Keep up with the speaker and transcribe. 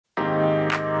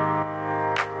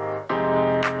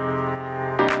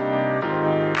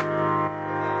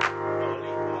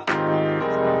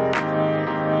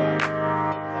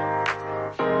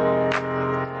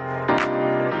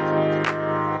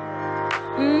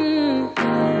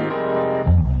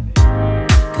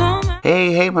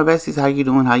Hey, my besties, how you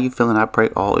doing? How you feeling? I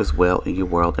pray all is well in your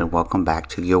world, and welcome back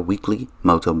to your weekly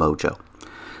Moto Mojo.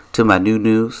 To my new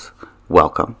news,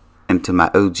 welcome. And to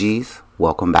my OGs,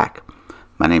 welcome back.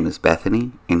 My name is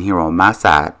Bethany, and here on my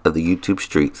side of the YouTube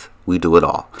streets, we do it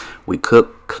all. We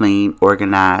cook, clean,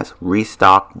 organize,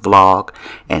 restock, vlog,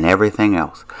 and everything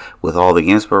else, with all the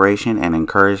inspiration and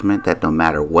encouragement that no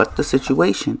matter what the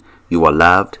situation, you are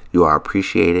loved, you are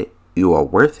appreciated, you are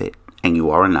worth it, and you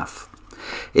are enough.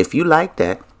 If you like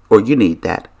that, or you need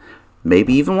that,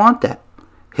 maybe even want that,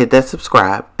 hit that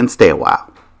subscribe and stay a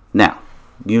while. Now,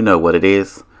 you know what it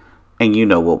is, and you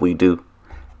know what we do.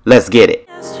 Let's get it.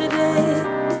 Yesterday,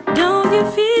 don't you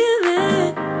feel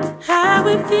it? How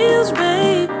it feels,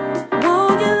 babe.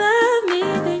 Won't you love me?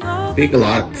 Big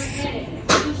Lots.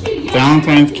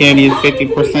 Valentine's candy is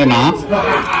 50% off.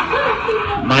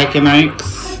 Mike and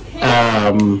Ike's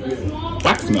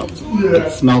wax melt.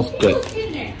 It smells good.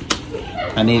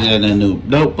 I needed a new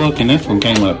notebook, and this one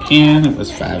came with a pen. It was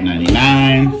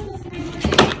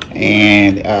 $5.99.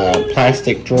 And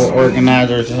plastic drawer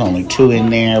organizers. There's only 2 in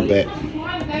there, but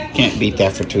can't beat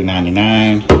that for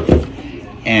 $2.99.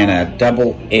 And a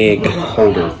double egg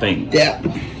holder thing. Yep.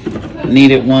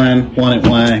 Needed one, wanted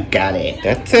one, got it.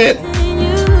 That's it.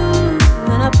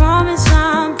 And I promise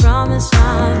I'm better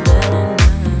now.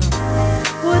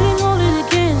 Wouldn't hold it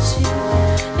against you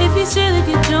if you say that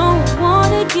you don't want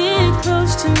to get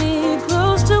close to me,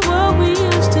 close to what we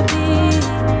used to be.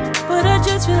 But I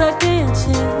just feel like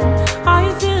dancing. Are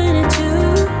you feeling it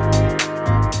too?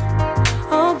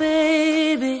 Oh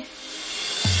baby,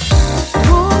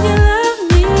 won't you love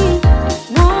me?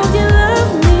 Won't you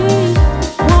love me?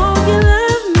 Won't you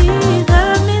love me?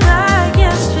 Love me like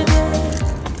yesterday.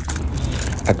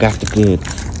 I got the goods.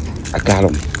 I got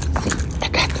them. I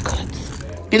got the goods.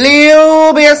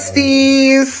 Hello,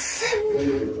 besties.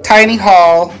 Tiny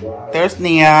haul. There's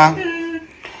Nia.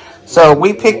 So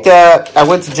we picked up, I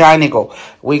went to Giant Eagle.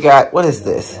 We got, what is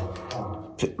this?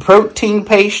 Protein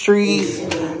pastries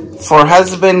for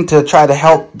husband to try to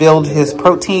help build his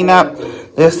protein up.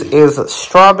 This is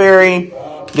strawberry.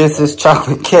 This is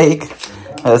chocolate cake.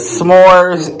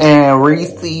 S'mores and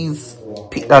Reese's.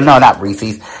 No, not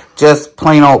Reese's. Just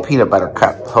plain old peanut butter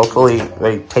cup. Hopefully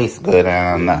they taste good.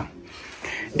 I don't know.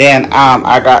 Then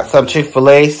I got some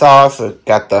Chick-fil-A sauce. I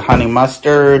got the honey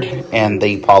mustard and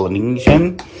the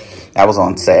Polynesian. That was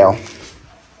on sale.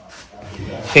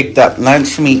 Picked up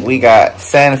lunch meat. We got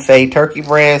Santa Fe turkey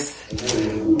breast.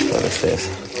 What is this?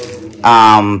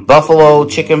 Buffalo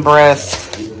chicken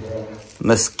breast.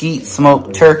 Mesquite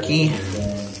smoked turkey.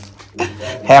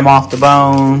 Ham off the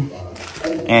bone.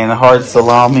 And hard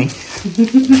salami.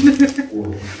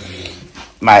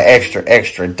 My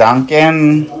extra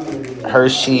Dunkin'.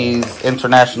 Hershey's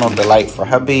International Delight for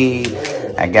hubby.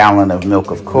 A gallon of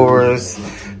milk, of course.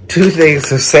 2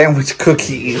 things of sandwich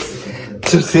cookies.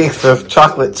 2 things of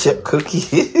chocolate chip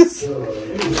cookies.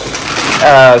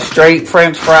 Straight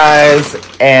French fries.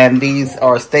 And these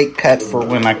are steak cuts for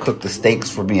when I cook the steaks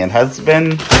for me and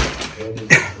husband.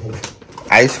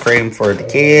 Ice cream for the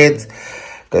kids.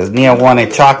 Because Nia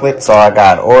wanted chocolate, so I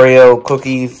got Oreo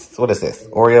cookies. What is this?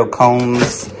 Oreo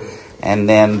cones. And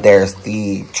then there's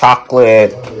the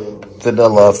chocolate,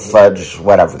 vanilla, fudge,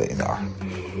 whatever these are.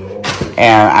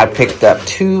 And I picked up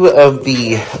 2 of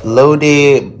the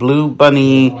loaded blue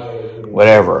bunny,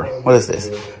 whatever. What is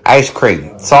this? Ice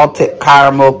cream. Salted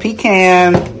caramel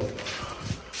pecan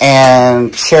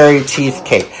and cherry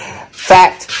cheesecake.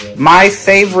 Fact, my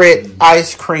favorite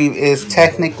ice cream is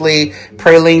technically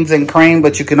pralines and cream,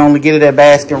 but you can only get it at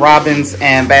Baskin Robbins,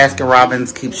 and Baskin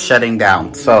Robbins keeps shutting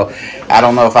down. So I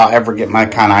don't know if I'll ever get my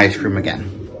kind of ice cream again.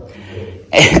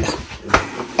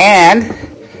 And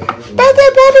Bath &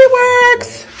 Body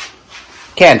Works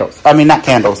candles. I mean, not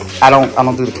candles. I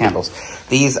don't do the candles.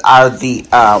 These are the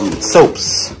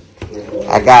soaps.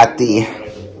 I got the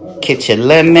Kitchen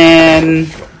Lemon,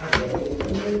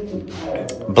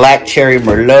 Black Cherry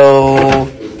Merlot,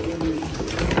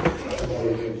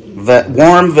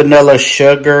 warm vanilla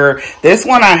sugar. This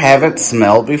one I haven't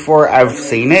smelled before. I've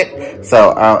seen it,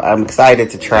 so I'm excited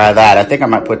to try that. I think I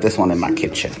might put this one in my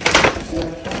kitchen.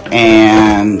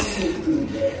 And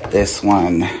this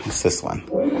one, what's this one?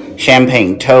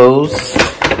 Champagne toast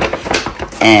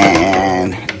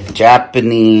and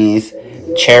Japanese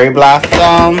cherry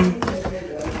blossom.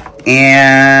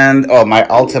 And, oh, my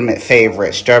ultimate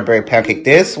favorite, strawberry pound cake.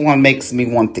 This one makes me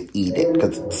want to eat it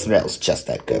because it smells just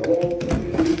that good.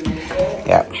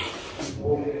 Yeah.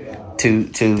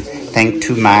 Thank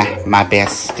to my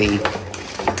bestie.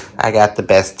 I got the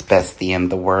best bestie in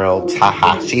the world.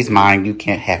 Haha, she's mine. You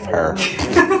can't have her.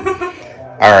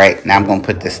 All right, now I'm going to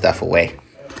put this stuff away.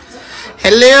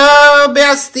 Hello,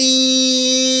 besties.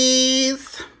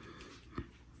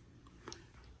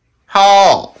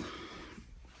 Haul.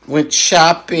 Went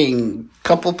shopping.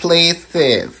 Couple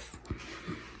places.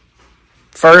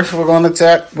 First, we're going to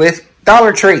check with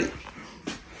Dollar Tree.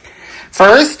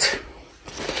 First,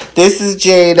 this is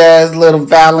Jada's little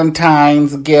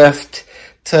Valentine's gift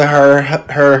to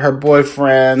her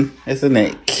boyfriend. Isn't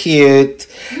it cute?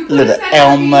 Little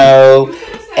Elmo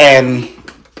and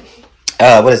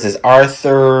what is this?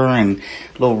 Arthur and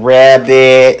little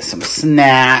rabbit, some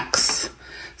snacks,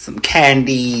 some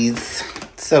candies.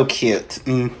 So cute.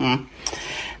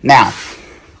 Now,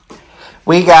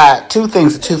 we got 2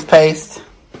 things of toothpaste.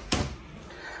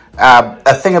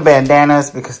 A thing of bandanas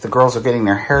because the girls are getting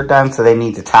their hair done, so they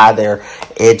need to tie their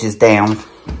edges down.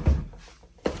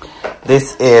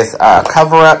 This is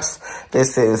cover-ups.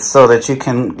 This is so that you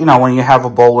can, when you have a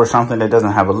bowl or something that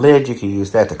doesn't have a lid, you can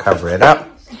use that to cover it up.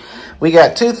 We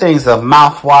got 2 things of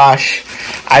mouthwash.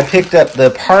 I picked up the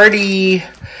party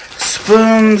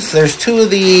spoons. There's 2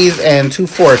 of these and 2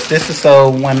 forks. This is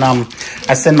so when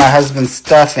I send my husband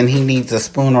stuff and he needs a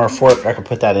spoon or a fork, I can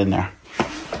put that in there.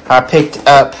 I picked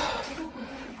up,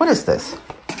 what is this?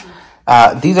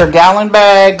 These are gallon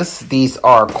bags. These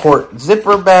are quart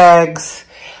zipper bags.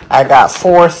 I got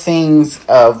 4 things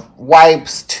of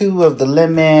wipes, 2 of the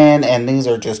lemon, and these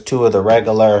are just 2 of the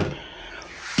regular.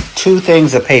 2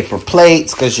 things of paper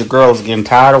plates, because your girl's getting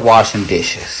tired of washing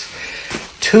dishes.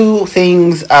 2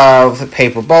 things of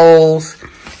paper bowls,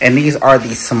 and these are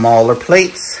the smaller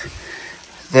plates.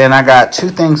 Then I got 2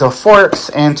 things of forks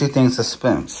and 2 things of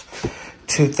spoons.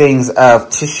 2 things of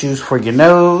tissues for your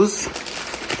nose.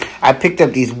 I picked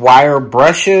up these wire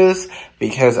brushes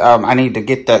because I need to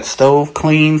get that stove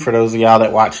clean. For those of y'all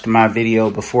that watched my video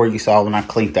before, you saw when I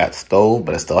cleaned that stove,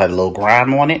 but it still had a little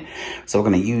grime on it. So we're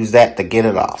going to use that to get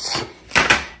it off.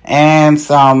 And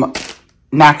some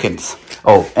napkins.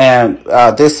 Oh, and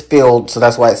this spilled, so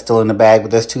that's why it's still in the bag. But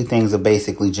there's 2 things of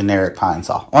basically generic Pine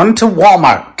Sol. On to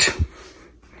Walmart.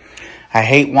 I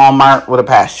hate Walmart with a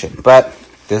passion, but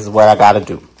this is what I got to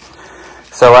do.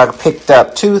 So I picked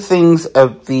up 2 things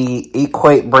of the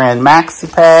Equate brand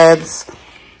maxi pads,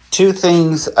 2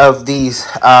 things of these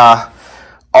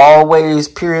Always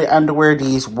period underwear.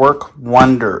 These work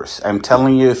wonders. I'm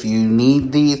telling you, if you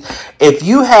need these, if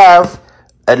you have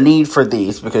a need for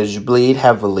these because you bleed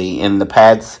heavily and the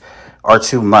pads are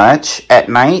too much at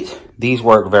night, these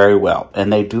work very well,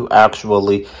 and they do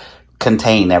actually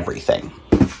contain everything.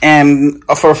 And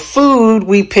for food,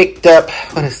 we picked up,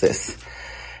 what is this?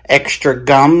 Extra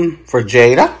gum for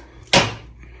Jada.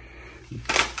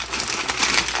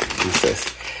 What's this?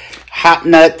 Hot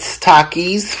Nuts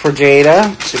Takis for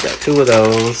Jada. She got 2 of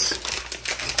those.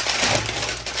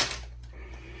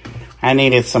 I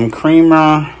needed some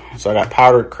creamer, so I got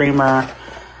powdered creamer.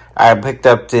 I picked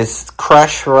up this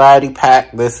Crush variety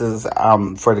pack. This is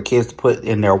for the kids to put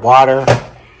in their water.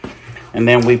 And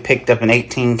then we picked up an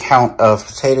 18 count of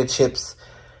potato chips.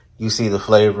 You see the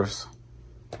flavors.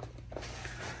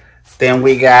 Then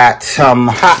we got some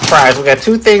hot fries. We got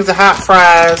 2 things of hot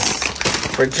fries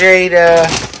for Jada.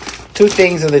 2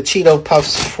 things of the Cheeto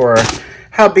Puffs for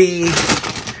hubby.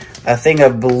 A thing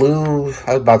of blue,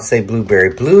 I was about to say blueberry,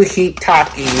 Blue Heat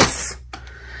Takis.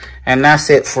 And that's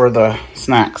it for the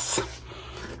snacks.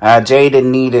 Jada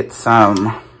needed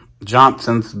some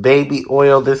Johnson's baby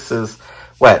oil. This is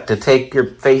what, to take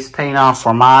your face paint off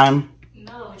for mine?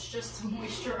 No, it's just to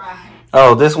moisturize.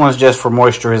 Oh, this one's just for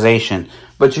moisturization.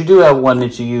 But you do have one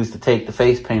that you use to take the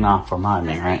face paint off for mine,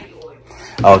 right?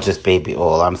 Oh, just baby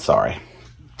oil. I'm sorry.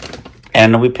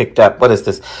 And we picked up, what is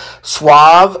this?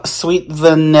 Suave Sweet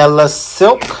Vanilla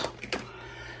Silk.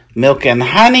 Milk and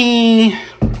Honey.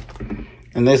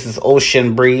 And this is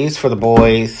Ocean Breeze for the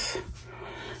boys.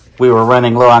 We were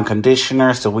running low on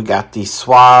conditioner, so we got the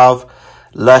Suave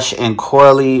Lush and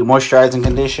Coily Moisturizing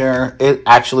Conditioner. It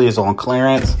actually is on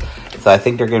clearance, so I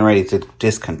think they're getting ready to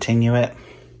discontinue it.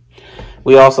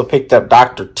 We also picked up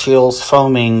Dr. Teal's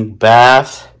Foaming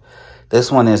Bath.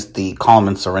 This one is the Calm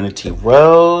and Serenity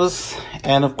Rose.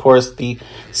 And of course, the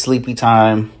Sleepy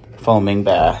Time Foaming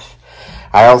Bath.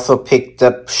 I also picked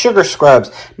up sugar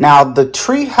scrubs. Now, the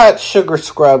Tree Hut sugar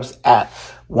scrubs at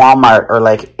Walmart are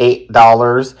like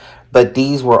 $8. But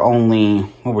these were only,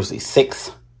 what was these,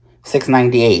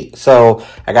 $6.98. So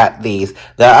I got these.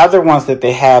 The other ones that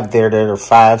they have there that are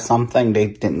 5 something, they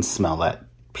didn't smell that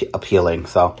appealing.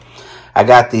 So I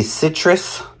got these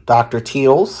Citrus Dr.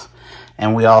 Teal's.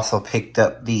 And we also picked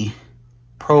up the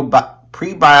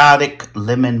Prebiotic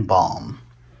Lemon Balm.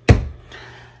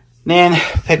 Then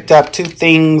picked up 2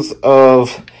 things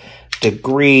of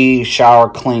Degree Shower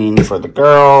Clean for the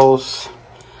girls.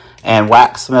 And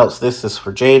wax melts. This is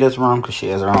for Jada's room because she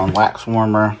has her own wax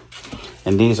warmer.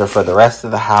 And these are for the rest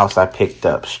of the house. I picked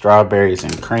up strawberries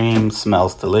and cream.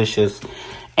 Smells delicious.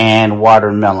 And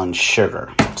watermelon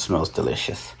sugar. Smells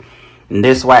delicious. And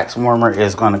this wax warmer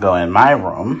is going to go in my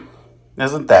room.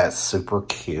 Isn't that super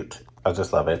cute? I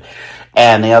just love it.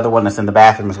 And the other one that's in the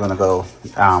bathroom is going to go,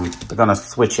 they're going to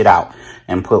switch it out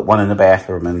and put one in the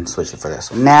bathroom and switch it for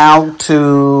this. Now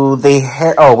to the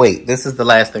hair. Oh, wait, this is the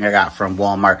last thing I got from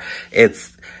Walmart.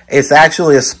 It's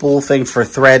actually a spool thing for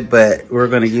thread, but we're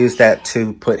going to use that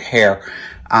to put hair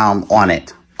on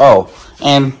it. Oh,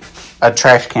 and a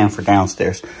trash can for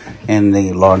downstairs in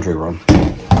the laundry room.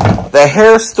 The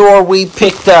hair store we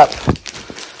picked up,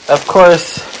 of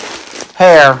course,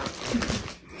 hair.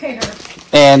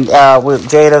 And with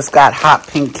Jada's got hot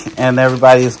pink and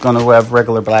everybody's going to have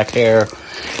regular black hair.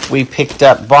 We picked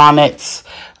up bonnets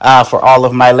for all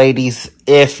of my ladies.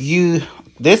 This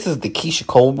is the Keisha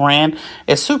Cole brand.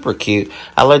 It's super cute.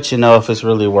 I'll let you know if it's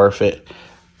really worth it.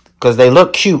 Because they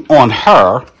look cute on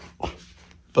her.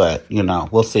 But, you know,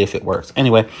 we'll see if it works.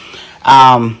 Anyway,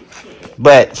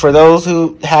 but for those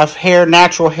who have hair,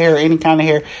 natural hair, any kind of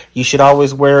hair, you should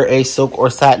always wear a silk or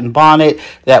satin bonnet.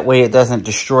 That way it doesn't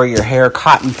destroy your hair.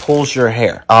 Cotton pulls your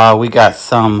hair. We got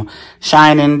some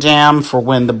Shine Jam for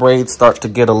when the braids start to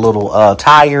get a little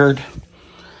tired.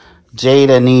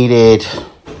 Jada needed,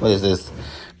 what is this?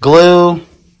 Glue,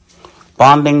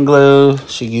 bonding glue.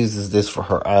 She uses this for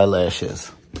her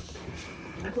eyelashes.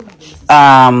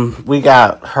 We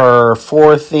got her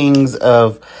 4 things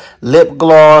of lip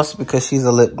gloss because she's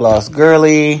a lip gloss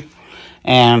girly,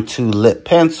 and 2 lip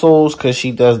pencils because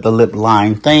she does the lip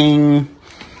line thing.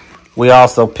 We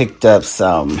also picked up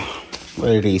some, what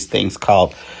are these things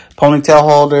called? Ponytail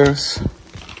holders.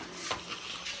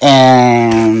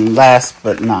 And last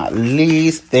but not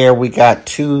least, there we got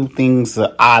 2 things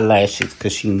of eyelashes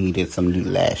because she needed some new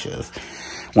lashes.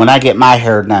 When I get my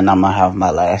hair done, I'm going to have my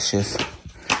lashes.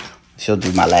 She'll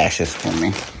do my lashes for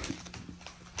me.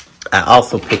 I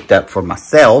also picked up for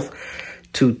myself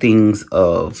 2 things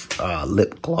of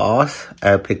lip gloss.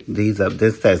 I picked these up.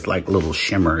 This has like little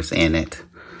shimmers in it.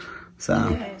 So.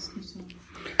 I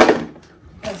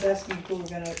was asking if we were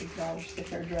going to acknowledge the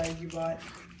hair dryer you bought.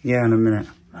 Yeah, in a minute.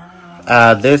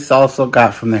 This also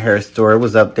got from the hair store. It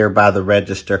was up there by the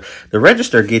register. The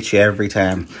register gets you every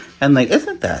time. And like,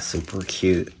 isn't that super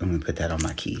cute? Let me put that on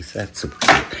my keys. That's super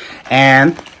cute.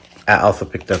 And I also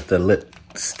picked up the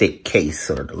lipstick case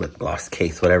or the lip gloss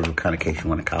case, whatever kind of case you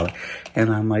want to call it.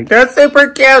 And I'm like, that's super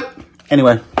cute.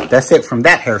 Anyway, that's it from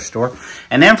that hair store.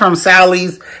 And then from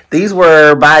Sally's, these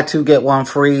were buy 2, get 1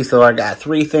 free. So I got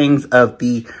 3 things of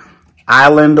the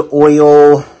Island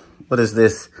Oil. What is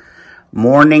this?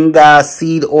 Moringa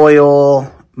Seed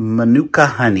Oil, Manuka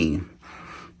Honey.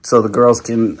 So the girls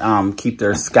can keep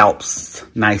their scalps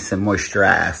nice and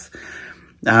moisturized.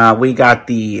 We got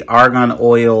the Argan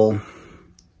Oil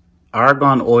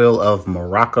of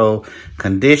Morocco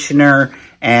conditioner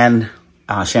and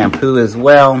shampoo as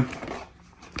well.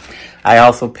 I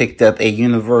also picked up a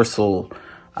universal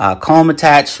comb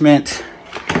attachment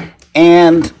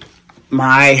and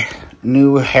my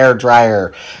new hair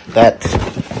dryer that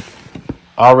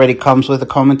already comes with a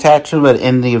comb attachment, but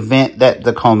in the event that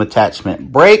the comb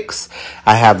attachment breaks,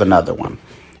 I have another one.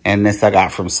 And this I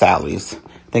got from Sally's. I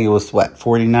think it was, what,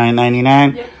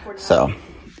 $49.99? Yep, $49. So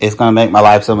it's going to make my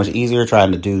life so much easier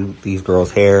trying to do these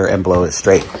girls' hair and blow it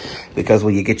straight. Because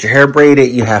when you get your hair braided,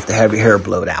 you have to have your hair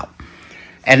blowed out.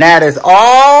 And that is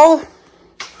all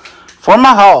for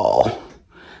my haul.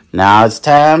 Now it's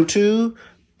time to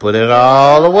put it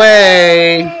all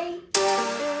away.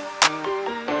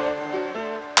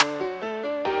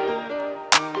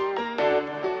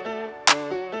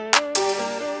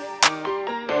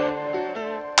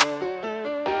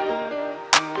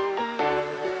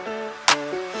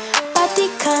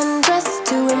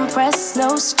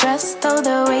 No stress, though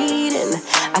they're waiting.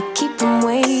 I keep them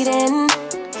waiting.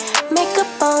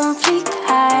 Makeup on fleek,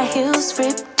 high heels,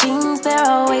 ripped jeans, they're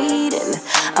all waiting.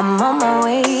 I'm on my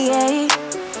way, yeah.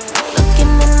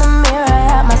 Looking in the mirror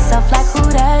at myself like who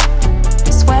that?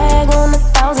 Swag on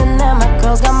 1,000 and my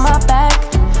girls got my back.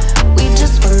 We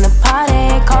just won the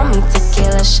party, call me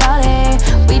tequila shawty.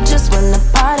 We just won the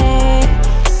party,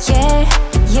 yeah,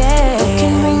 yeah. You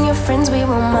can bring your friends, we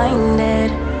won't mind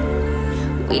it.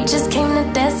 We just came to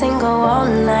dance and go all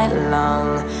night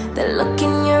long. The look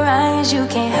in your eyes, you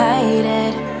can't hide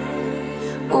it.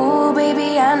 Ooh,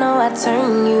 baby, I know I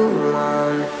turn you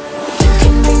on. You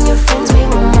can bring your friends, we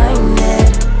won't mind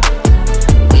it.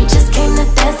 We just came to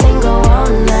dance and go all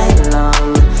night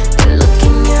long. The look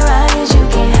in your eyes, you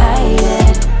can't hide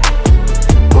it.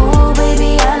 Ooh,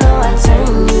 baby, I know I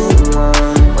turn you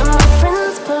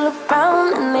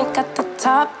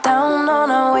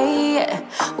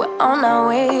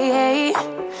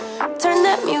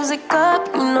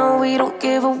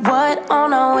give a what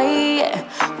on our way,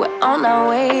 yeah. We're on our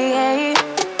way.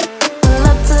 Pull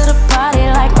up to the party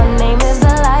like my name is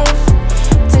the life.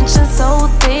 Tension so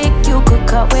thick you could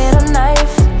cut with a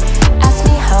knife. Ask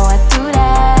me how I do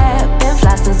that. Been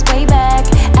fly since way back.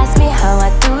 Ask me how I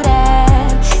do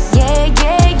that. Yeah,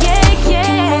 yeah, yeah, yeah. You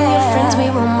can bring your friends, we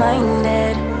won't mind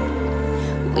it.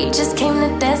 We just came to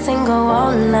dance and go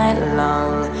all night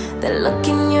long. The look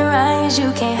in your eyes,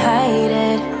 you can't hide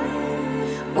it.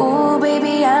 Ooh,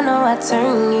 baby, I know I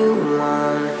turn you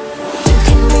on. You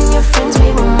can bring your friends,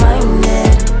 we won't mind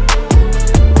it.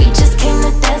 We just came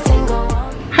to dance and go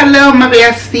on. Hello, my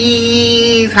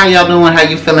besties. How y'all doing? How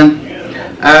you feeling?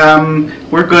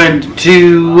 We're going to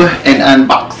do an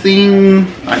unboxing.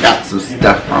 I got some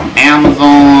stuff from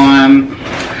Amazon.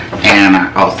 And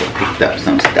I also picked up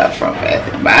some stuff from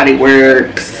Bath & Body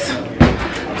Works.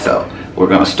 So, we're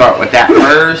going to start with that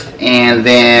first. And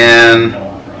then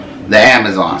the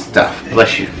Amazon stuff.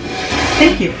 Bless you.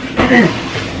 Thank you.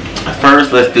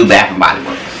 First, let's do Bath & Body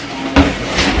Works.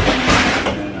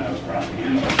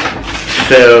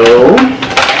 So,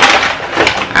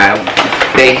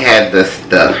 they had the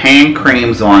hand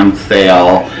creams on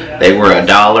sale. They were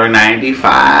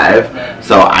 $1.95.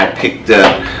 So I picked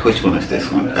up, which one is this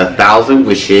one? 1,000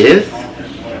 Wishes.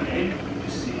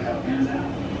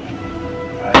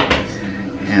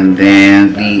 And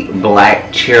then the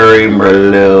Black Cherry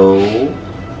Merlot.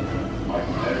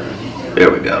 There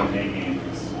we go.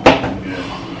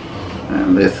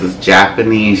 And this is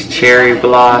Japanese Cherry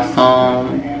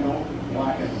Blossom.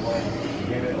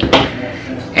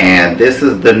 And this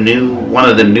is the new, one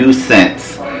of the new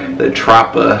scents. The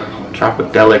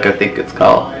Tropidelic, I think it's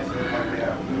called.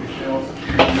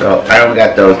 So I only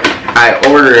got those. I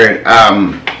ordered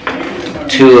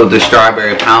 2 of the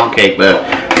strawberry pound cake, but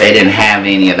they didn't have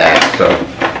any of that, so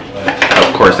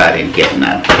of course I didn't get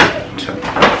none. So.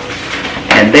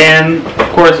 And then,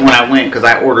 of course, when I went, because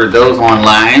I ordered those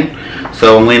online,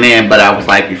 so I went in, but I was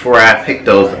like, before I picked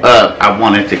those up, I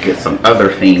wanted to get some other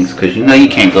things, because you know you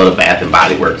can't go to Bath &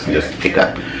 Body Works and just pick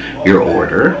up your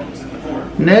order.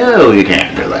 No, you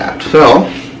can't do that. So,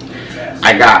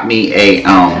 I got me a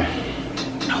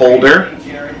holder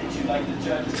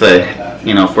to,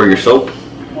 you know, for your soap.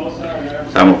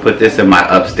 So I'm gonna put this in my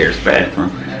upstairs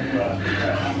bathroom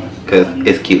because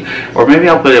it's cute. Or maybe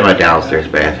I'll put it in my downstairs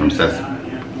bathroom since,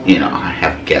 you know, I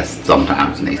have guests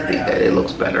sometimes and they see that it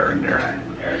looks better in there.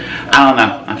 I don't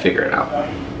know. I'll figure it out.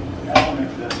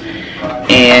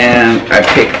 And I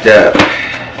picked up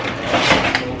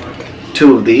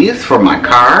 2 of these for my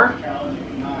car.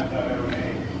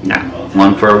 Yeah,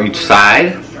 1 for each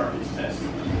side.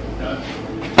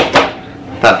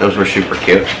 Thought those were super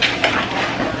cute.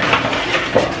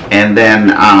 And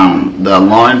then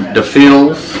the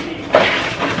fills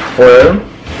for them.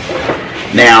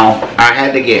 Now I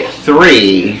had to get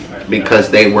 3 because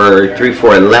they were 3 for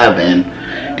 $11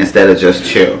 instead of just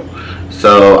 2.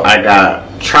 So I got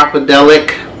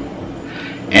Tropidelic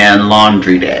and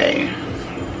Laundry Day.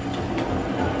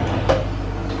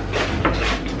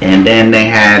 And then they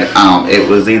had it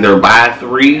was either buy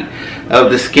 3 of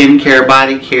the skincare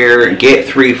body care, get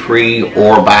 3 free,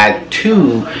 or buy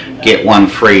 2, get 1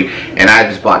 free. And I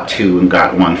just bought 2 and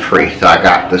got 1 free. So I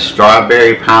got the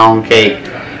strawberry pound cake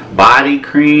body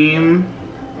cream.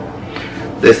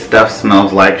 This stuff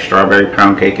smells like strawberry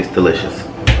pound cake. It's delicious.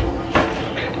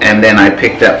 And then I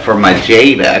picked up for my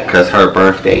Jada, because her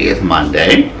birthday is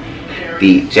Monday,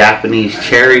 the Japanese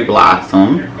Cherry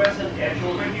Blossom.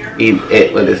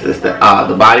 What is this? The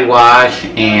body wash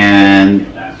and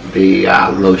the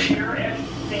lotion,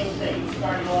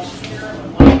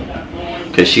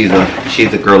 because she's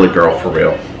a girly girl for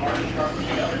real.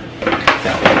 So,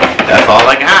 that's all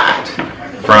I got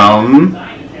from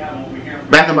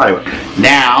Bath & Body Works.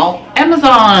 Now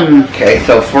Amazon. Okay,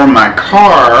 so for my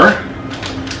car,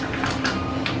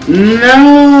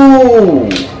 no,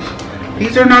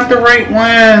 these are not the right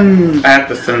ones. I have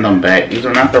to send them back. These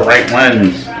are not the right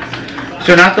ones. These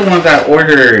are not the ones I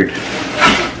ordered.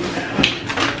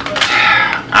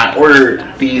 I ordered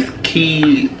these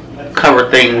key cover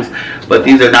things, but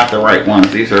these are not the right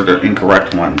ones. These are the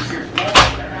incorrect ones. So I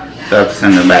have to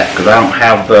send them back because I don't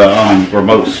have the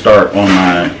remote start on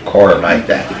my car like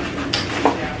that.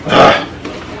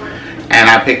 And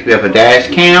I picked up a dash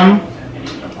cam,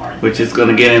 which is going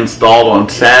to get installed on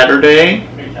Saturday.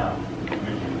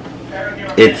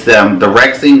 It's the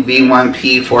Rexing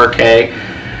V1P 4K.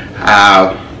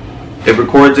 It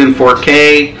records in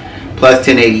 4K plus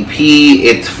 1080p.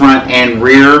 It's front and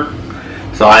rear.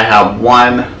 So I have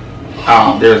one.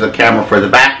 There's a camera for the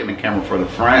back and a camera for the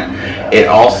front. It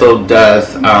also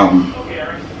does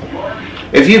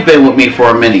if you've been with me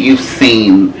for a minute, you've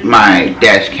seen my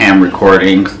dash cam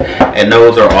recordings, and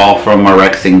those are all from my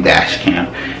Rexing dash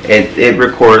cam. It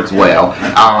records well.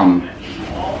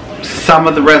 Some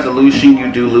of the resolution,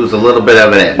 you do lose a little bit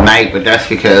of it at night, but that's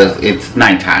because it's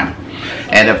nighttime.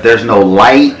 And if there's no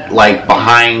light, like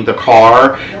behind the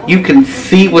car, you can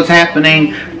see what's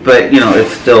happening, but you know,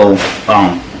 it's still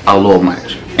a little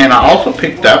much. And I also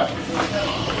picked up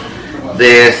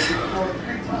this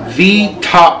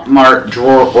V-Top Mart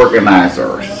drawer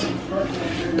organizers.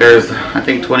 There's, I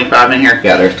think, 25 in here.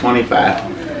 Yeah, there's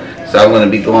 25. So I'm going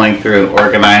to be going through and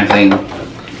organizing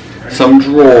some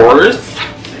drawers,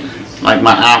 like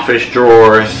my office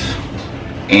drawers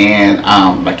and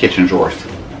my kitchen drawers.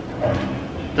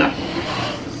 Yeah.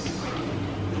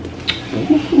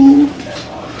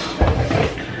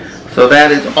 So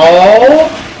that is all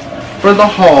for the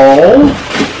haul.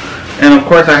 And of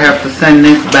course I have to send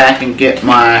this back and get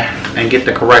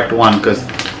the correct one, because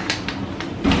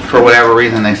for whatever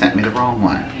reason they sent me the wrong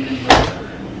one.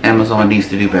 Amazon needs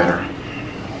to do better.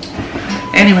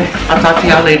 Anyway, I'll talk to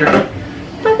y'all later.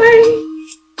 Bye bye.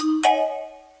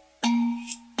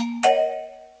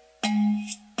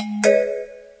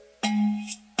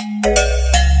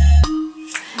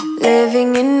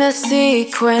 Living in a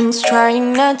sequence,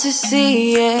 trying not to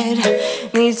see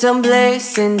it. Need some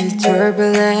bliss in the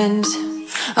turbulence.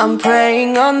 I'm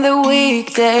praying on the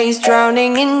weekdays,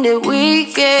 drowning in the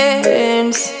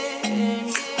weekends.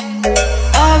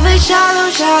 All the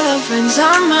shallow friends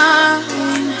are mine.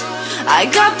 I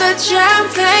got that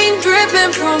champagne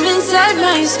dripping from inside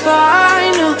my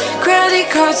spine. No credit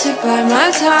cards to buy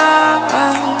my time.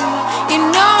 You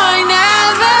know I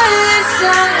never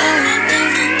listen.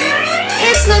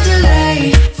 It's not too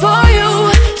late for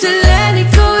you to let it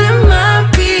go to my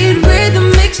beat.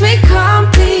 Rhythm makes me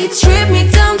complete. Strip me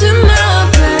down to my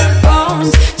bare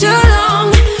bones. Too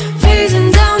long,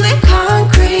 phasing down the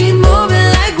concrete. Moving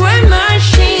like we're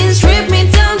machines. Strip me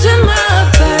down to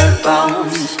my bare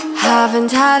bones.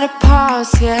 Haven't had a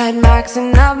pause yet,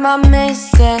 maxing out my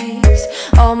mistakes.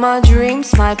 All my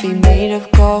dreams might be made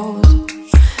of gold.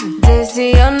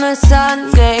 Dizzy on a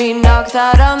Sunday, knocked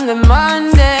out on the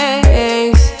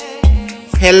Mondays.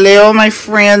 Hello my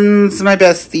friends, my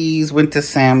besties. Went to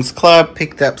Sam's Club,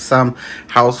 picked up some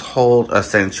household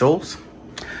essentials.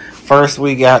 First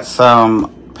we got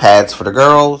some pads for the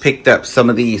girls. Picked up some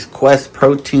of these Quest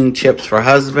protein chips for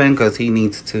husband, because he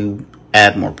needs to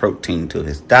add more protein to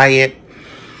his diet.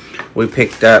 We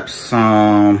picked up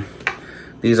some,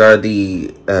 these are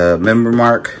the Member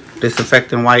Mark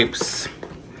disinfectant wipes.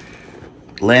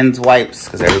 Lens wipes,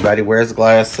 because everybody wears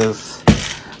glasses.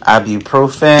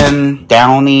 Ibuprofen,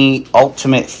 Downy,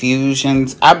 Ultimate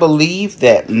Fusions. I believe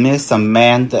that Miss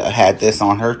Amanda had this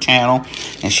on her channel,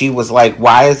 and she was like,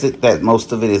 why is it that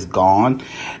most of it is gone?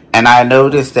 And I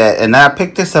noticed that, and I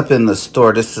picked this up in the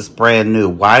store. This is brand new.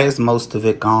 Why is most of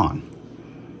it gone?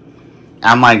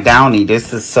 I'm like, Downy,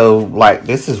 this is so, like,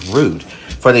 this is rude.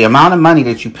 For the amount of money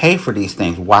that you pay for these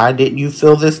things, why didn't you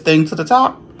fill this thing to the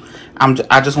top?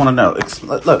 I just want to know.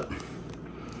 Look.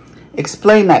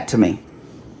 Explain that to me.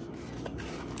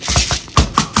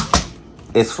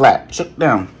 It's flat. Shook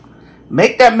down.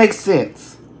 Make that make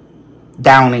sense.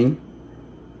 Downing.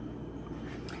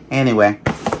 Anyway.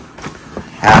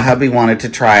 Hubby wanted to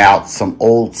try out some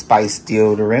Old Spice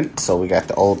deodorant. So we got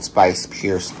the Old Spice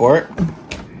Pure Sport.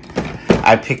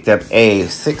 I picked up a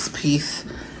 6-piece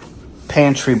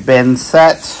pantry bin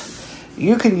set.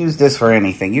 You can use this for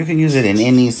anything. You can use it in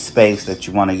any space that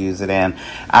you want to use it in.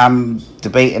 I'm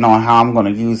debating on how I'm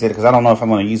going to use it, because I don't know if I'm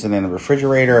going to use it in the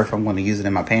refrigerator or if I'm going to use it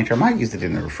in my pantry. I might use it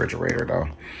in the refrigerator though.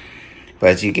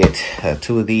 But you get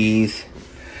 2 of these.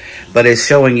 But it's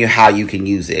showing you how you can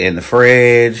use it in the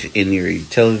fridge, in your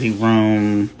utility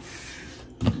room,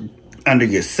 under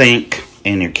your sink,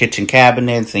 in your kitchen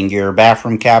cabinets, in your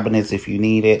bathroom cabinets if you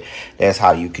need it. That's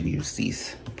how you can use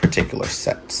these particular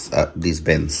sets, these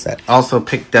bin sets. Also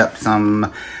picked up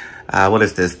some, what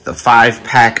is this? The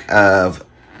 5-pack of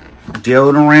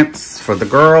deodorants for the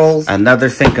girls. Another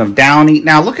thing of Downy.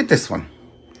 Now look at this one.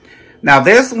 Now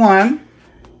this one,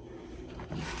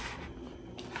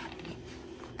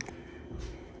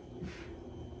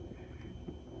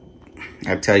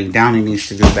 I tell you, Downy needs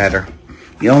to do better.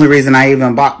 The only reason I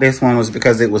even bought this one was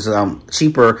because it was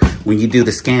cheaper when you do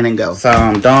the scan and go.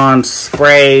 Some Dawn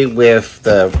spray with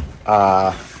the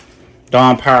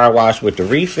Dawn Power Wash with the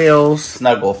refills.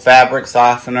 Snuggle fabric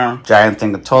softener. Giant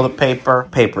thing of toilet paper.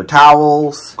 Paper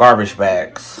towels. Garbage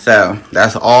bags. So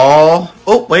that's all.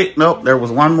 Oh, wait, nope. There was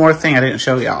one more thing I didn't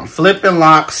show y'all. Flip and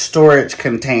lock storage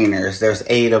containers. There's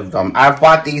 8 of them. I've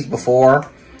bought these before.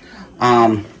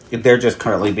 they're just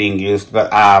currently being used,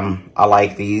 but I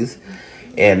like these,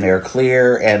 and they're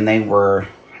clear, and they were,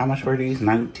 how much were these?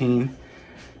 19.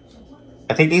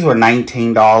 I think these were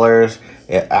 $19.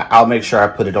 I'll make sure I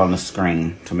put it on the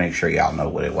screen to make sure y'all know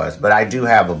what it was. But I do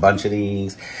have a bunch of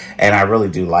these, and I really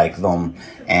do like them,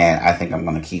 and I think I'm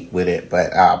going to keep with it.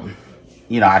 But,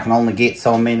 you know, I can only get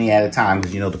so many at a time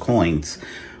because, you know, the coins.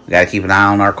 We got to keep an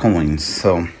eye on our coins.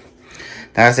 So,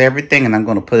 that's everything, and I'm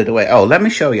going to put it away. Oh, let me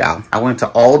show y'all. I went to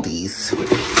Aldi's,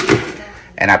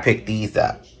 and I picked these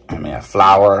up. I mean, a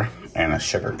flour and a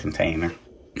sugar container.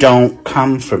 Don't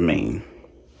come for me,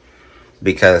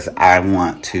 because I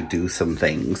want to do some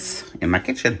things in my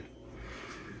kitchen.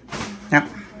 Yep.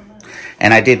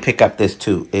 And I did pick up this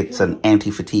too. It's an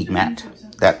anti-fatigue mat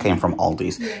that came from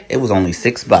Aldi's. It was only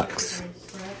 $6.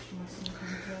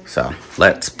 So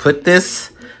let's put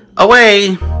this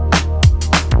away.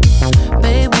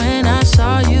 Babe, when I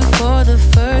saw you for the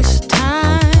first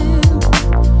time,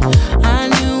 I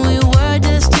knew we were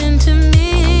destined to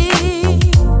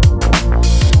meet.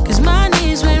 'Cause my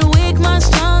knees went weak, my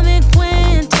stomach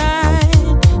went tight.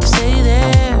 Stay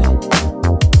there,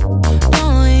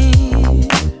 don't leave.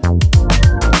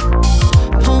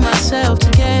 Pull myself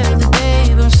together,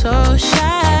 babe, I'm so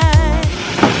shy.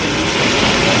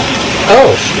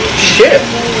 Oh, shit.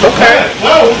 Okay.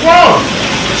 Whoa, what's wrong?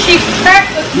 She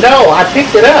cracked the... No, I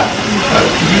picked it up.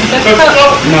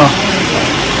 No.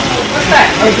 What's that?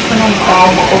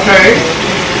 Okay.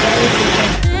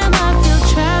 Damn, I feel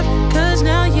trapped, 'cause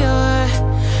now you're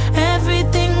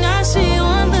everything I see.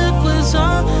 One look was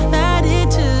all that it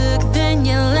took. Then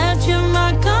you left your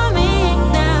mark on me.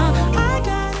 Now I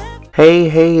got it.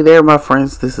 Hey there, my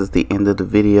friends. This is the end of the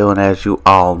video, and as you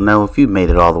all know, if you made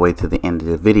it all the way to the end of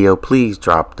the video, please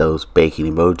drop those baking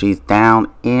emojis down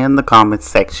in the comments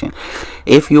section.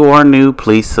 If you are new,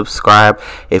 please subscribe.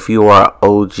 If you are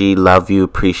OG, love you,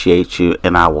 appreciate you,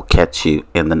 and I will catch you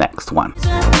in the next one.